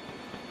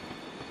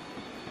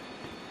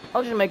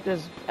 I'll just make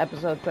this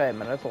episode 30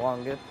 minutes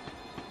longer.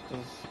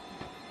 Cause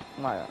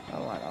why not?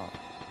 Oh, why not?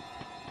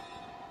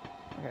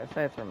 Okay,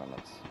 33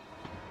 minutes.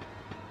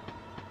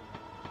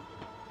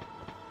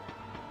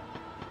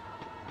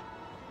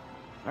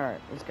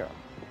 Alright, let's go.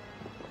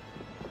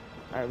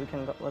 Alright, we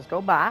can go, let's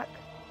go back.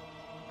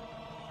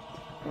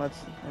 Let's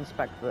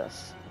inspect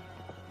this.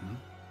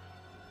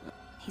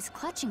 He's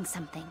clutching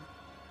something.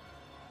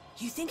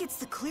 You think it's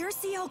the clear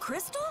Ciel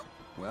crystal?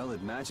 Well,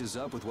 it matches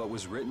up with what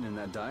was written in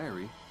that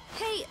diary.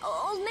 Hey,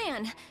 old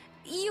man,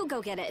 you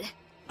go get it.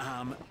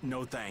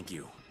 No thank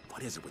you.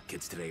 What is it with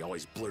kids today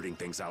always blurting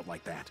things out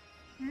like that?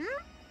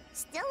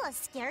 Still a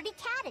scaredy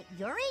cat at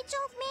your age,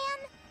 old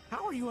man?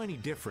 How are you any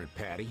different,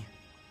 Patty?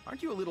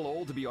 Aren't you a little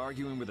old to be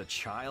arguing with a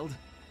child?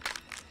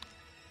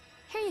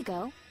 Here you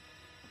go.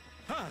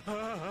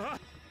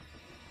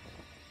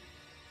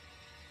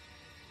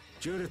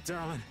 Judith,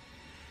 darling,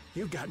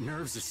 you've got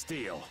nerves of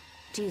steel.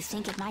 Do you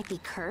think it might be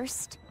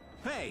cursed?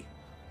 Hey,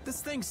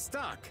 this thing's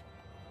stuck.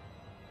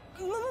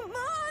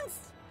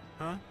 Mons!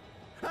 Huh?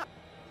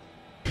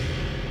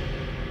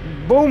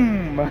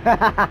 Boom!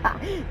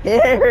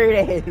 Here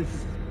it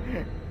is.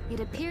 It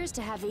appears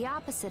to have the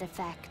opposite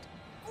effect.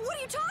 What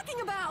are you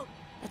talking about?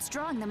 It's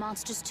drawing the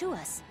monsters to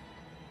us.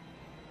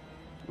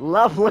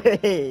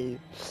 Lovely!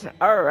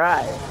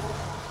 Alright.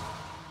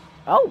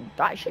 Oh,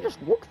 guys, she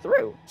just walked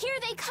through. Here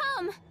they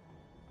come!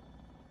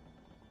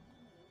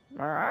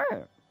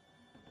 Alright.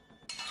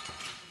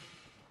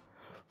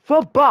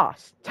 For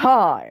boss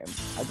time!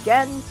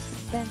 Again.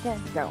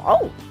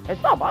 Oh,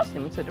 it's not boss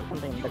time, it's a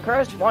different thing. The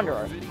Cursed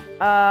Wanderer.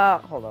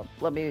 Hold up.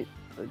 Let me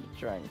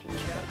try and do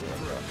this.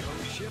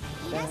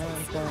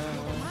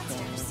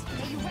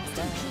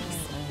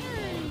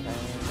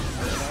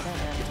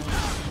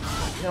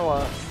 You know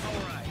what?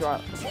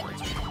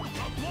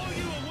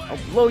 I'll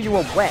blow you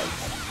away.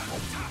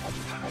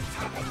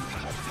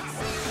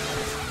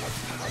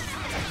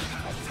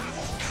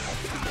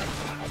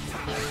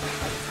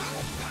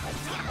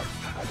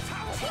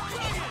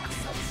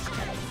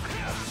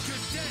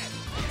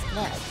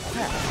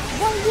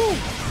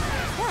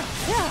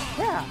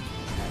 Yeah.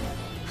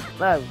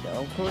 There we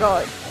go. We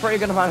got a pretty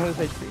good amount of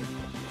HP.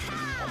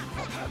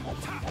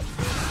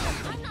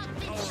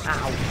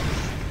 Ow.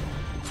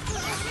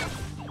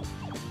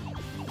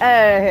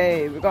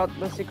 Hey, we got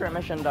the secret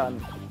mission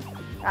done.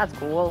 That's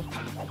cool.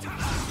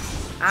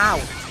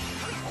 Ow.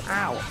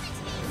 Ow.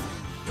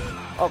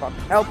 Oh god.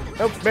 Help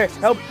me.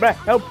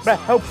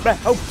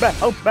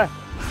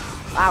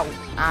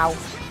 Ow.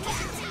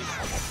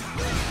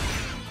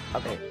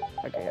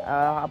 Okay.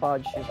 How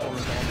about she's going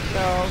to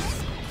themselves?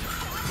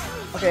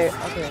 Okay.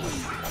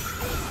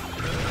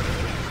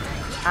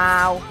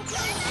 Ow.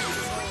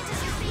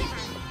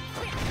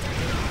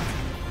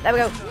 There we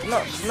go.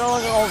 No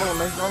longer over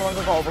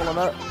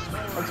limit.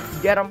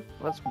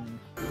 Let's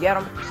get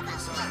him.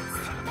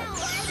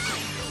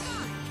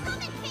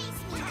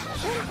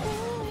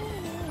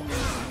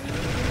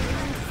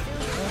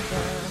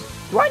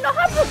 Do I not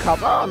have the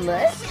cover on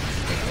this?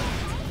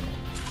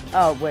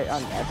 Oh wait,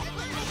 I'm dead.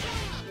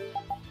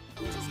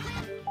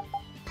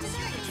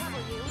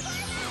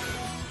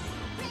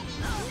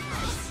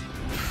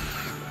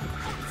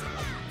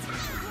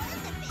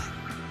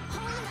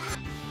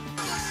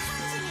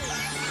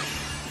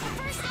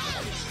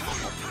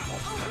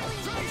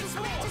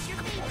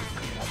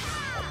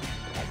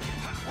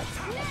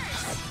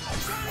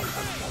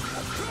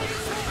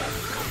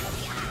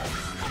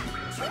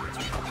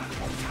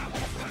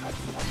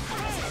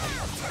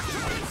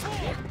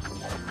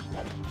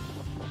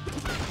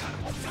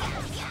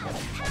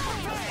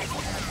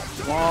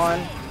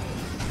 One.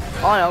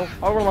 Oh no,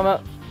 over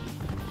limit.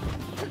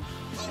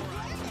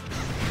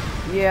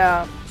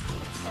 Yeah.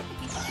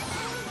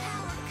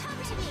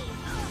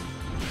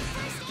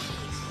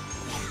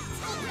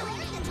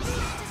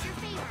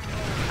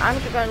 I'm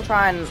just gonna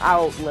try and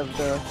outlive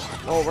the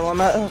over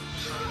limit.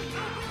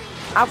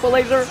 Alpha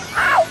laser.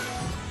 Ow!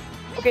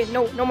 Okay,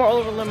 no more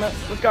over limit.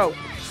 Let's go.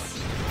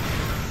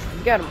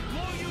 Get him.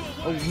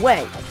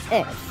 Away.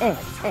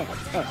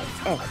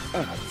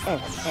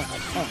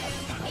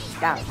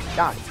 Die.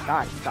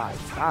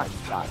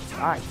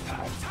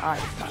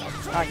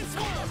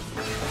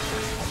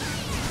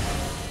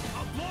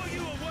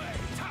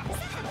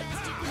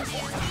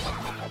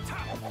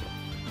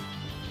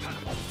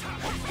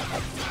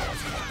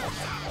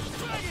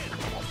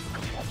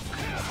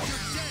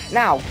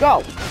 Now,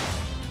 go!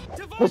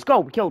 Let's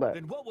go, we killed it.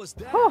 Then what was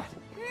that? Oh.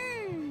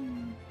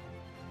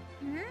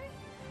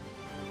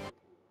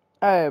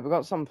 Hey, we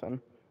got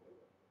something.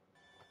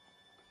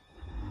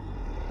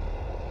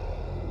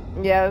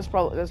 Yeah, this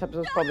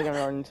episode's probably gonna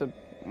run into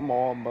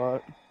more,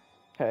 but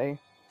hey.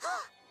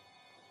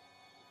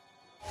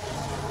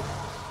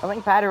 I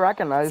think Patty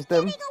recognized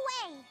him.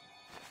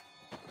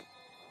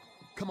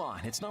 Come on,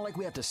 it's not like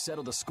we have to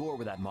settle the score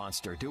with that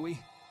monster, do we?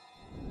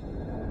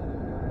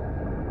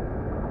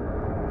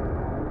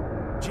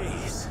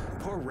 Jeez,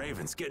 poor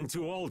Raven's getting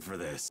too old for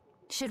this.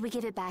 Should we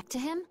give it back to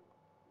him?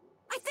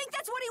 I think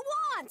that's what he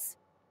wants!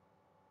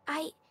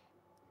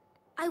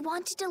 I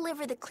want to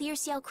deliver the clear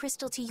seal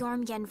crystal to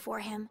Jormungand for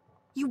him.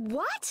 You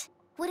what?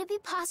 Would it be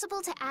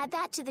possible to add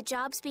that to the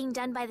jobs being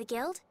done by the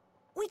guild?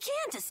 We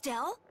can't,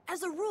 Estelle.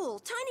 As a rule,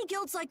 tiny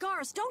guilds like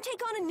ours don't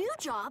take on a new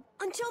job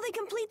until they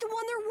complete the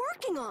one they're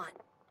working on.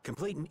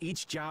 Completing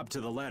each job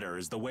to the letter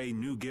is the way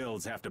new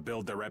guilds have to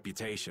build their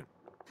reputation.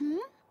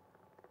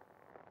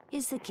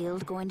 Is the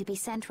guild going to be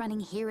sent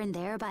running here and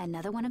there by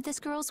another one of this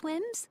girl's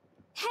whims?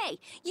 Hey,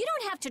 you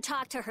don't have to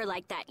talk to her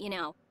like that, you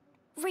know.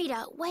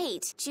 Rita,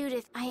 wait.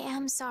 Judith, I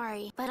am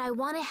sorry, but I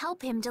want to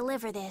help him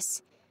deliver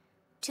this.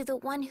 To the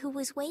one who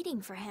was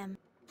waiting for him.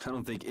 I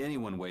don't think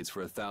anyone waits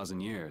for 1,000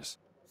 years.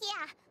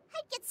 Yeah,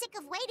 I'd get sick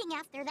of waiting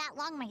after that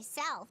long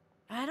myself.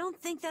 I don't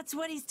think that's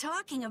what he's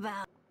talking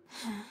about.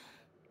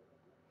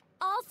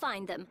 I'll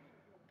find them.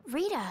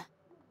 Rita.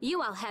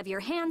 You all have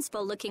your hands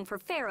full looking for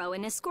Pharaoh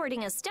and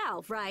escorting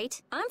Estelle,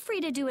 right? I'm free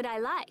to do what I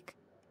like.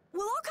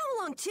 Well, I'll come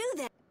along too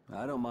then.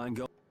 I don't mind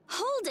going.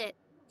 Hold it!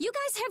 You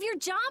guys have your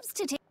jobs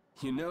to take.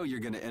 You know you're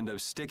gonna end up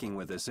sticking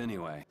with us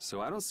anyway, so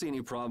I don't see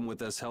any problem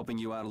with us helping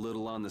you out a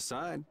little on the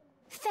side.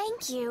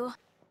 Thank you.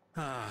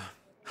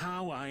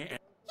 How I am.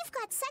 You've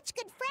got such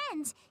good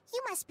friends.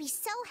 You must be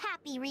so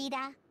happy,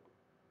 Rita.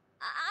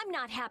 I'm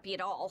not happy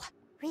at all.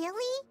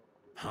 Really?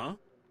 Huh?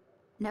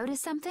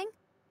 Notice something?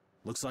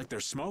 Looks like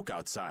there's smoke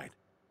outside.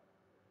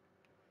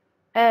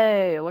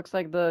 Hey, looks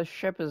like the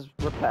ship is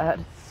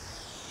repaired.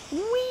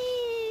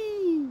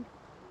 Whee!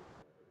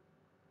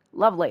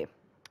 Lovely.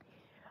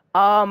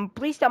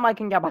 Please tell me I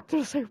can get back to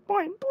the save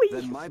point, please.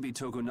 That might be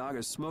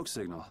Tokunaga's smoke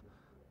signal.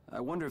 I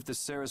wonder if the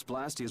Ceres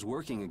Blasty is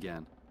working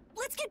again.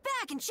 Let's get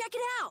back and check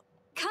it out.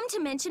 Come to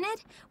mention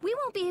it, we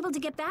won't be able to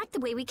get back the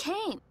way we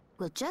came.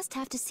 We'll just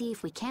have to see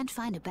if we can't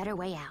find a better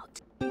way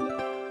out.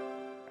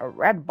 A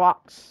red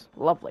box.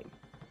 Lovely.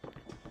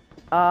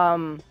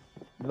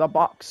 The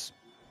box.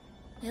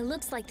 It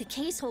looks like the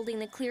case holding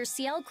the clear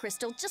CL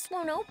crystal just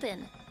won't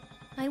open.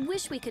 I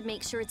wish we could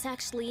make sure it's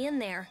actually in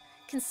there,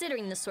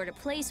 considering the sort of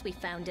place we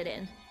found it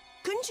in.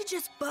 Couldn't you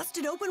just bust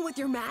it open with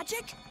your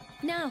magic?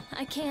 No,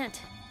 I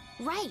can't.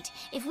 Right.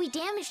 If we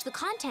damaged the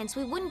contents,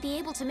 we wouldn't be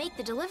able to make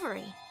the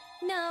delivery.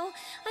 No,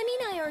 I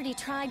mean I already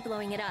tried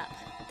blowing it up.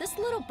 This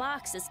little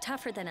box is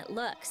tougher than it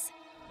looks.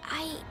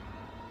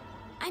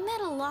 I'm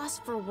at a loss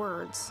for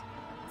words.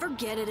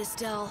 Forget it,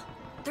 Estelle.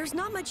 There's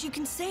not much you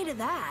can say to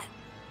that.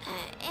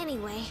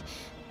 Anyway,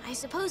 I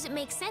suppose it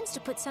makes sense to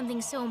put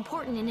something so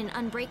important in an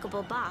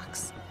unbreakable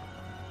box.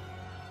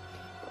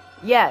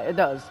 Yeah, it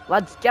does.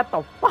 Let's get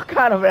the fuck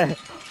out of it.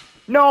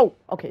 No!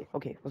 Okay,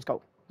 let's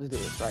go. Let's do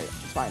this, right?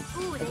 It's fine.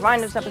 Ooh, It's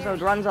fine, this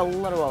episode runs a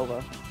little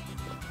over.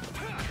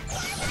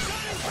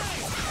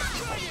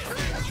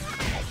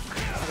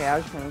 Okay, I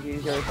was gonna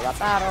use yours for that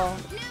battle.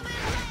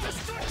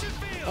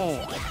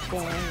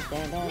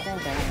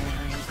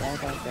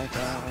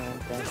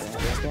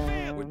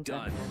 We're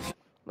done.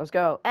 Let's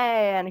go.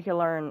 And you can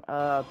learn,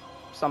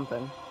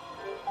 something.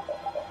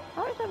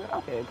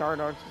 Okay, guard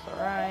arts is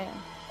alright.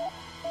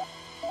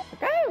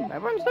 Okay,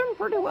 everyone's doing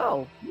pretty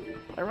well.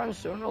 Everyone's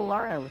soon to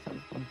learn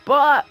everything.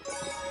 But,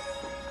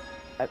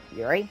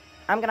 Yuri,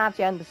 I'm gonna have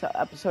to end this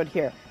episode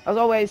here. As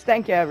always,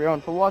 thank you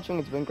everyone for watching.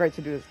 It's been great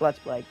to do this Let's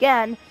Play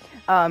again.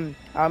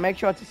 I'll make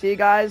sure to see you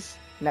guys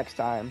next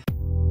time.